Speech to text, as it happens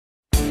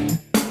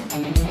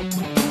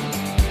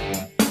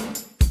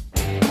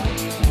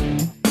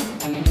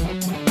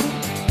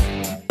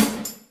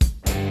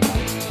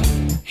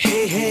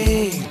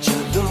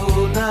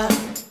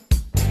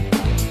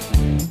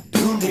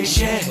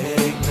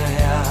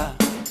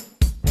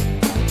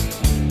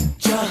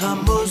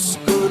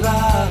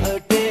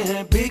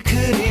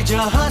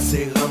यहाँ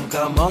से गम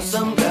का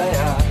मौसम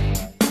गया,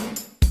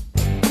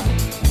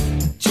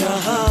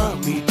 जहाँ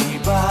मीठी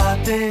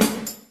बातें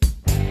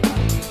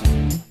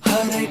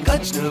हर एक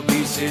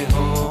अजनबी से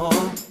हो,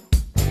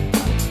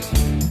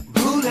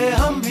 भूले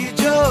हम भी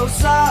जो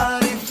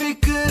सारी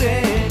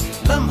फिक्रें,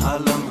 लम्हा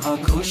लम्हा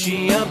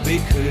खुशियाँ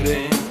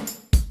बिखरे,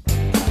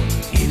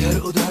 इधर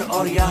उधर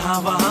और यहाँ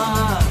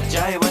वहाँ,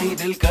 जाए वहीं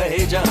दिल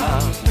कहे जहाँ।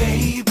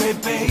 Baby,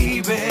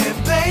 baby,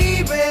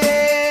 baby,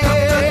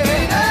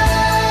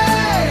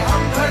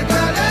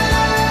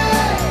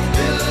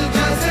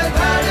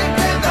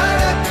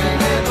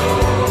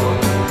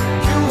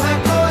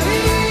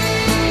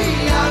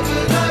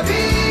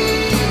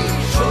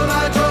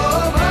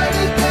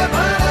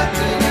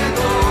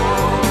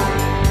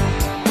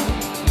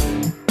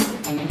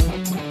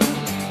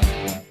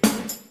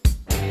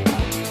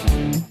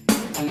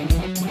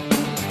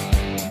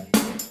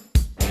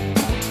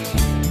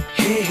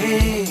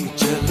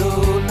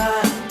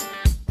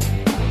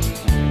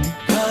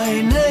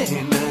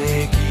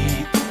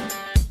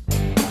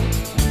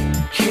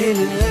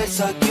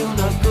 ऐसा क्यों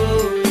ना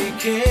कोई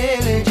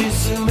खेल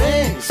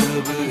जिसमें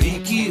सब ही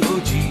की हो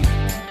जी।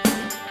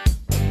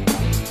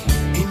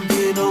 इन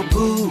दिनों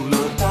फूल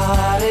और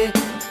तारे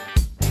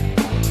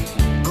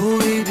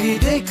कोई भी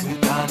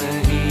देखता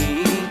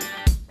नहीं,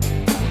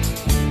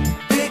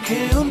 देखे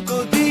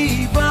उनको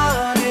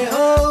दीवाने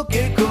हो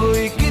के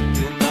कोई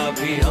कितना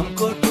भी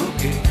हमको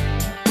टोके।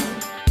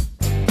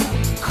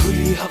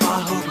 खुली हवा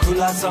हो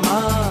खुला समा,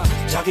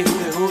 जागे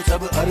हुए हो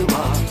सब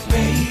अरमा।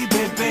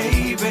 Baby,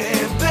 baby,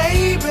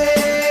 baby,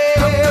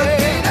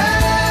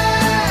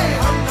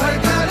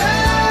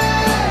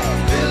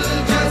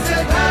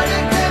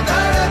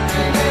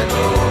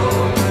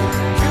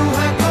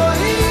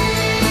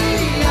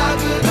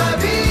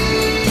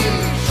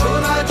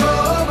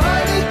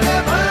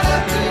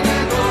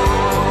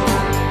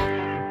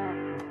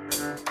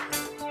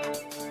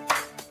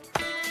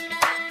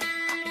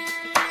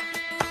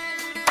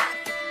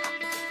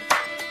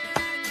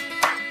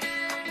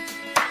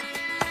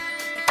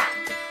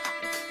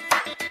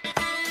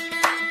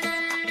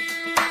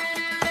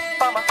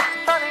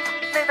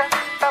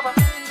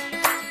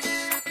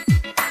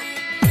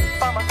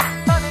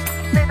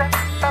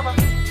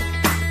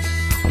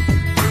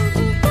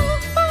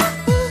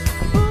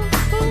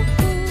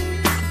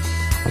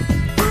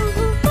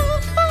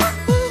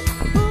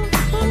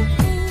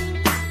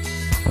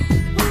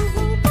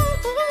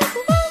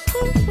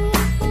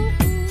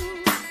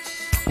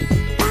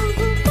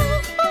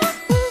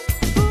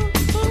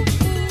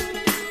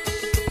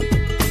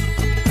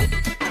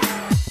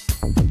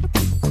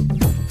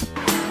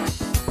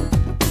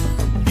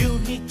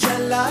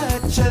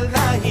 चल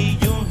रही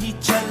यूं ही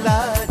चला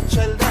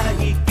चल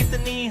रही,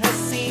 कितनी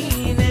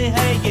हसीन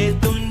है ये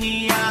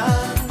दुनिया।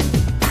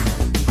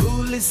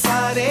 फूल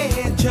सारे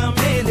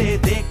झमेले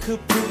देख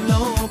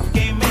फूलों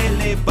के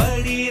मेले,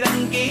 बड़ी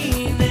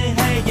रंगीन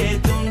है ये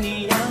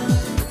दुनिया।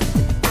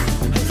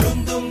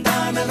 रुम दुम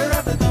दाना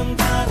रत दुम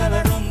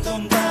दाना रुम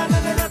दुम दाना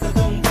रत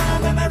दुम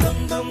दाना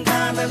रुम दुम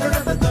दाना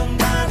रत दुम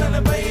दाना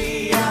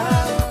भैया।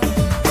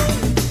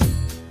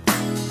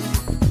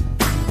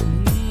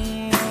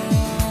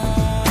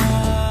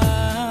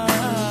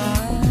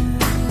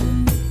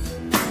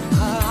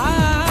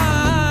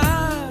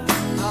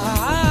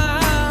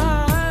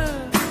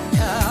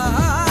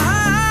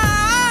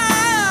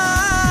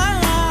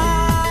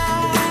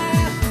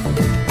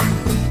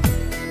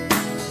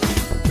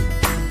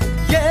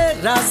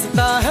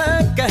 रास्ता है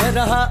कह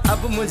रहा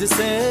अब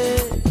मुझसे,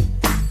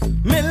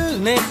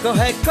 मिलने को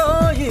है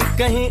कोई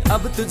कहीं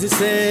अब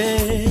तुझसे।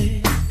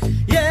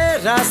 ये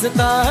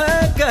रास्ता है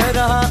कह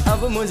रहा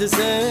अब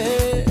मुझसे,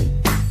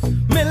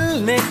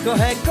 मिलने को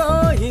है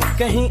कोई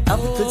कहीं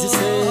अब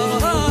तुझसे।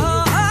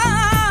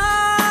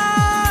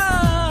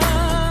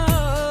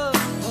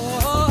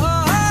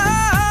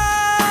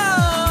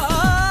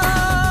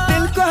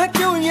 दिल को है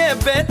क्यों ये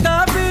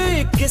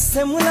बेताबी,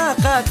 किससे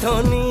मुलाकात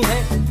होनी है,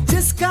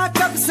 जिसका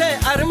कब से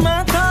अरमा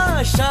था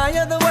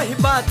शायद वही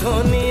बात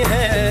होनी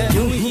है।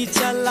 यूं ही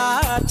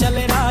चला चल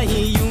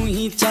रही यूं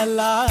ही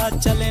चला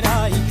चल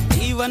रही,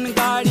 जीवन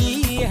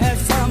गाड़ी है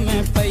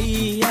समय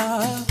पहिया।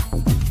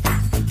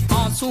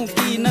 आंसू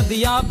की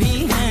नदियां भी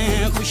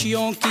हैं,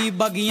 खुशियों की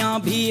बगियां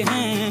भी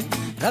हैं,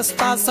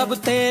 रास्ता सब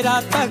तेरा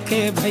तक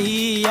है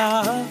भैया।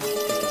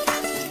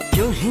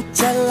 यूं ही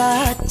चला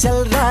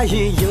चल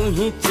रही यूं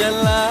ही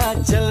चला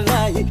चल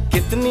रही,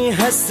 कितनी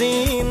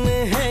हसीन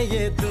है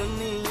ये दुनिया।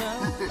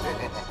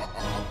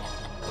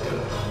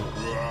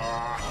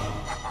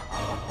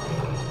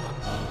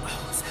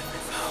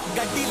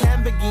 ਗੱਡੀ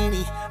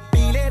ਲੈਂਬਗੀਨੀ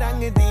ਪੀਲੇ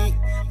ਰੰਗ ਦੀ,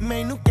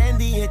 ਮੈਨੂੰ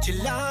ਕਹਿੰਦੀ ਏ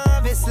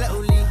ਚਲਾਵੇ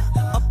ਸਲੋਲੀ।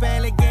 ਉਹ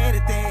ਪਹਿਲੇ ਗੇਰ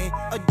ਤੇ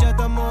ਉਹ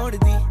ਜਦੋਂ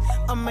ਮੋੜਦੀ,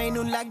 ਉਹ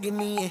ਮੈਨੂੰ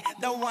ਲੱਗਨੀ ਏ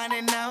the one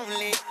and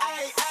only।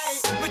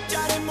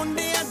 ਵਿਚਾਰੇ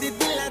ਮੁੰਡਿਆਂ ਦੇ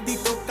ਦਿਲਾਂ ਦੀ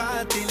ਤੂੰ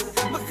ਕਾਤਿਲ,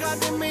 ਵਿਖਾ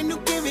ਦੇ ਮੈਨੂੰ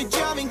ਕਿਵੇਂ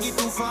ਜਾਵੇਂਗੀ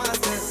ਤੂੰ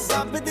ਫਾਸਟ।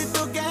 ਰੱਬ ਦੇ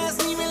ਤੋਂ ਗੈਸ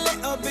ਨਹੀਂ ਮਿਲੇ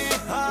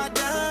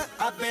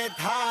a bit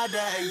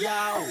harder, yo।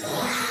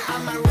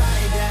 I'm a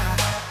rider,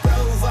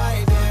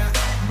 provider,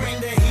 bring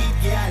the heat,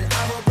 girl,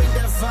 I will bring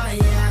the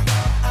fire।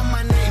 And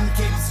my name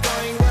keeps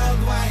going worldwide.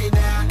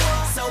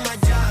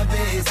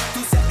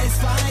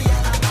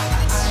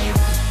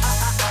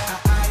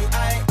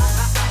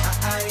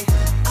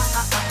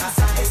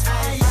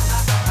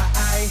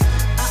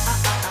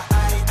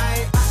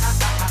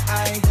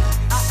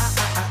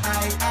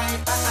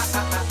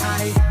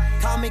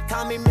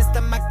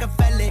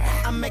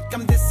 like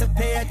I'm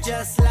disappear,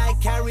 just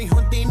like Harry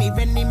Houdini.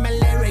 Even me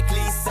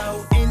lyrically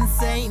so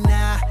insane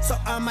now. So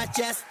I'm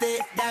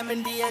majestic,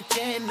 diamond the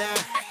agenda.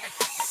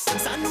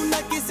 Sanu na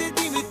kisi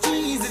di vi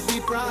cheese di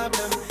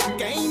problem.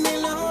 Kahin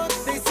log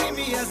they see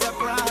me as a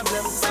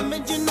problem.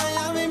 Samajh na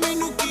aave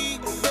mainu ki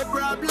the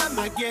problem.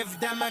 I give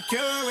them a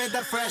cure with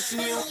a fresh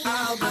new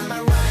album. I'm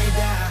a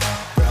rider,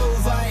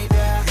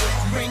 provider,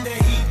 bring the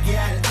heat,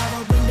 girl. I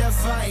will bring the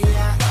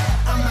fire.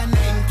 And my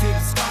name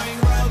keeps going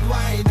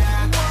worldwide.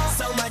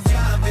 So my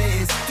job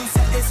is to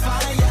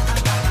satisfy ya.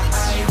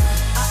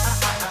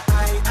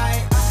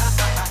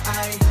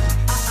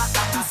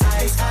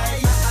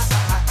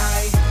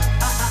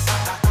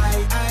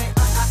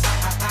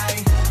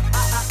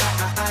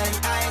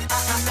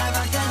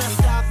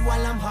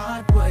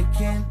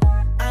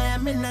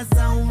 In a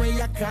zone where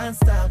you can't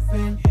stop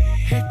it.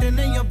 Hitting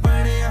in your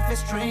body, I feel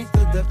straight to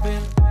the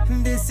pin.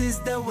 This is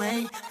the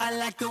way I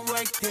like to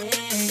work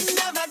things.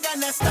 Never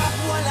gonna stop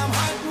while I'm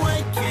hard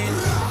working.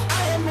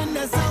 I am in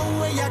a zone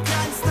where you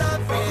can't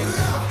stop it.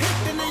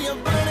 Hitting in your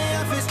body,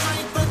 I feel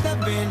straight to the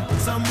pin.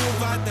 So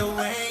move out the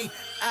way.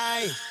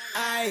 I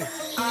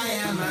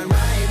am a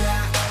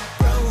rider,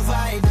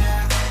 provider.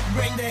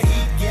 Bring the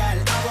heat, girl.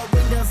 I will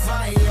bring the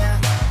fire.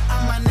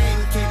 And my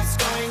name keeps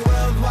going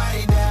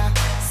worldwide.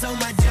 So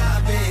my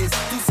job is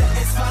to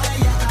satisfy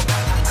ya.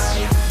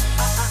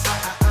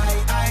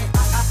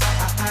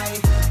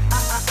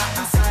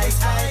 To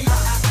satisfy ya.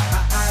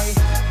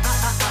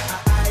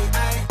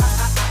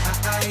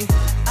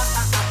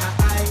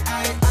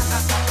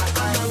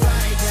 I'm a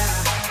rider,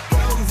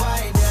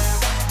 provider.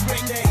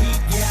 Bring the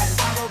heat, girl.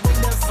 I will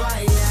bring the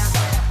fire.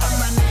 And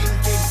my name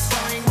keeps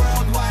going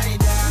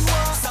worldwide.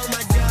 So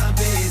my job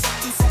is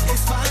to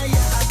satisfy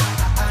ya.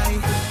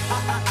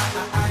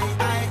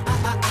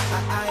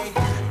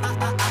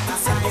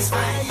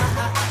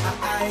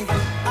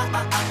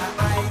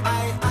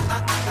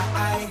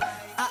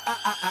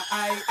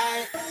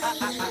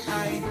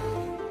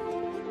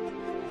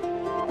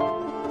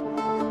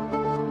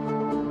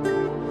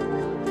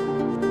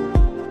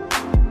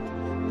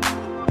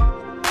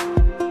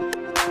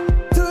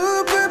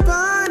 धूप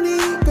पानी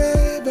पे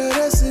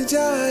बरस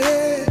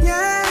जाए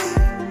ये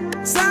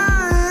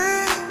साए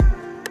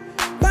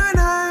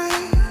बनाए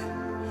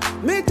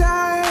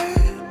मिटाए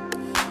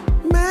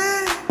मैं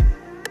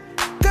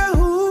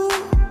कहूँ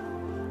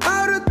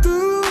और तू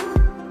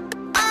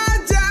आ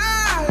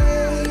जाए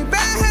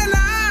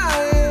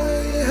बहलाए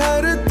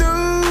हर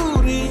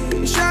दूरी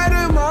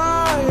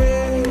शर्माए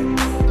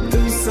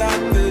तू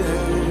साथ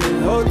है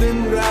हो दिन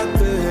रात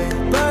है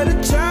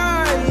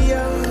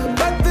परछाइयाँ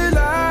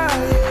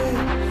बतलाए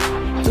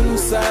तू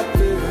साथ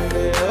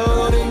है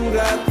हो दिन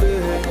रात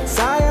है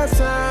साया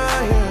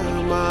साया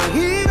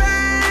माही वे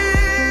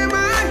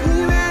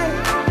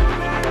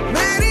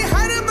मेरी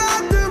हर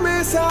बात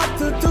में साथ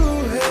तू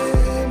है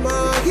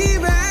माही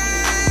वे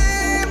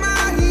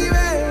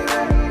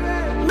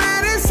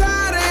मेरे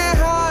सारे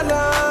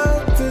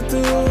हालात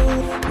तू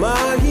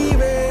माही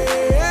वे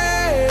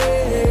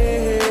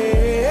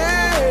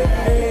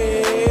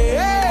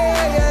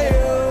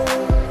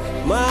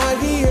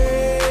माही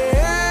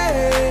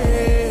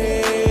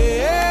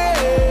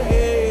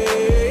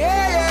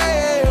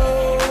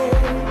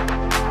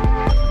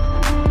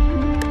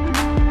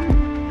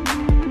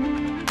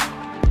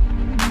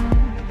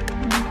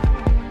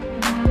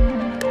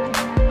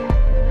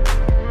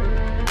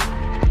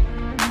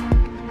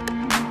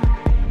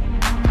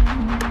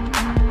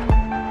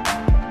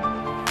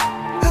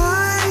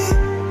आए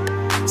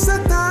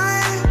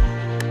सताए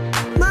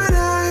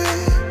मनाए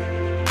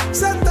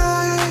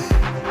सताए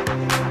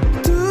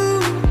तू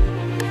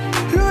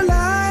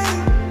रुलाए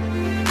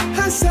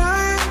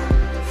हंसाए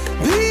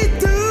भी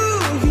तू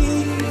ही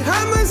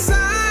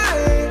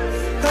हमसाए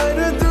हर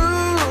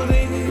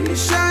दूरी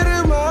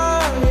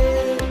शर्माए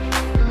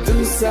तू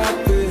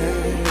साथ है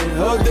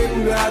हो दिन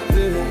रात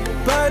है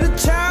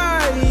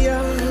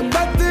परछाइयाँ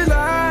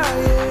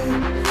बतलाए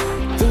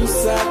तू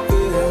साथ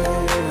है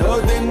हो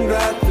दिन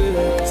रात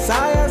है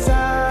साया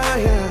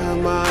साया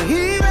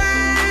माही वे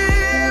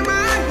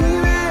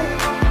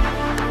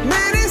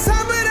मेरे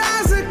सब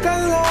राज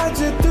कल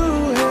आज तू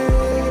है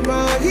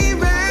माही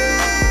वे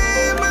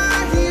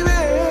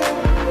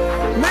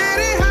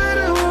मेरे हर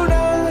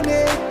उड़ान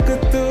एक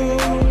तू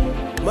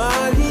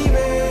माही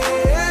वे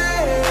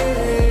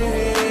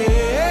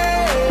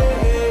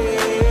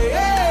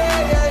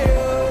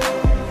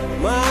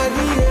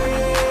माही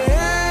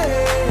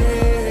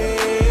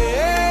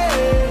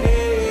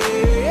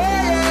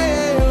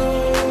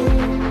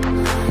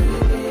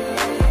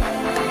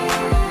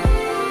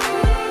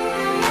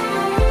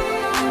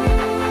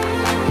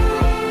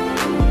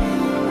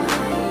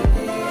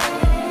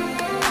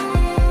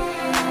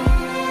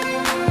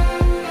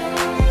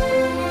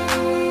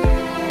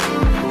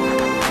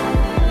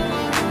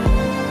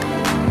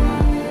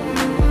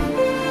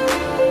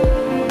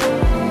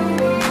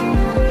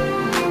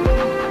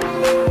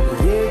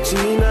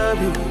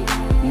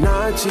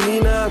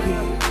जीना भी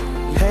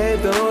है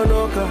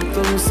दोनों का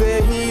तुमसे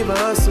ही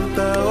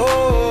वास्ता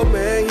ओ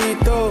मैं ही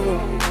तो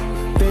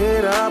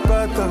तेरा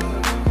पता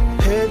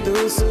है है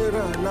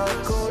दूसरा ना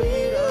कोई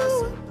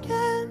रास्ता।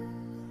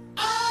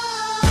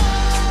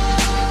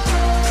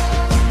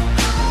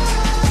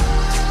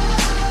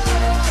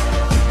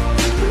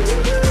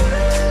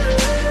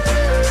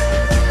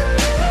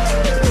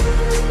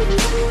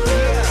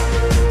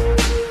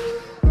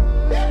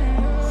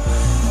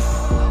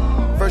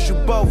 First you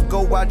both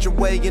go out your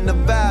way and the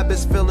vibe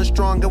is feeling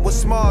strong. It was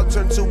small,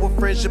 turn to a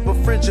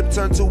friendship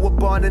turn to a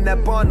bond, and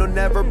that bond will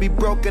never be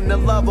broken. The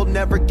love will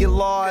never get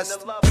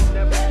lost.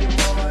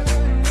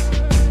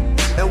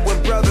 And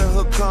when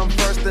brotherhood come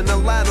first, then the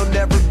line will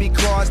never be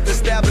crossed.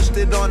 Established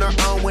it on our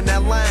own when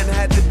that line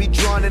had to be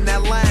drawn, and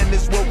that line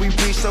is what we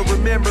reach. So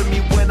remember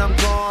me when I'm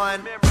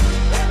gone.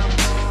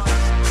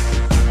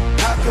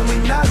 How can we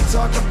not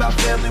talk about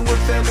family when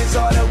family's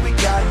all that we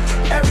got?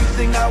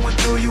 Everything I went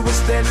through, you were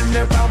standing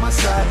there by my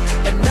side,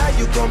 and now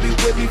you gon' be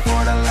with me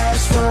for the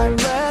last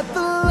ride. Let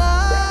the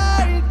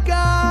light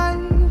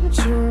guide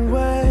your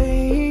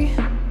way.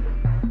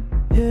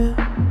 Yeah.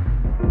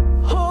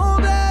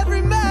 Hold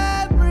every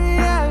memory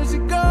as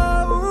you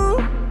go,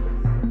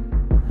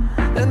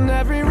 and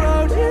every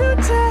road you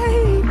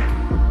take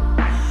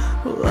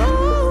will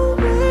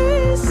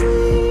always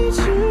lead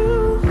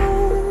you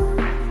home.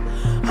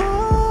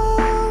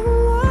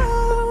 Oh,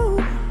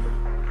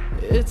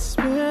 it's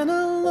been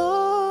a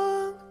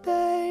long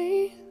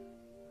day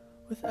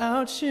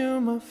without you,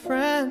 my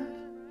friend,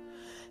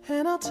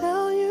 and I'll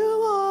tell you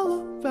all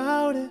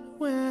about it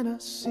when I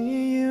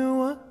see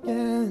you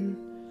again.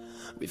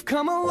 We've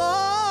come a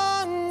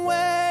long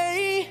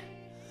way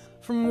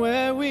from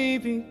where we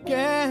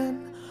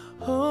began.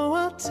 Oh,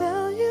 I'll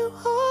tell you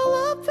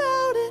all about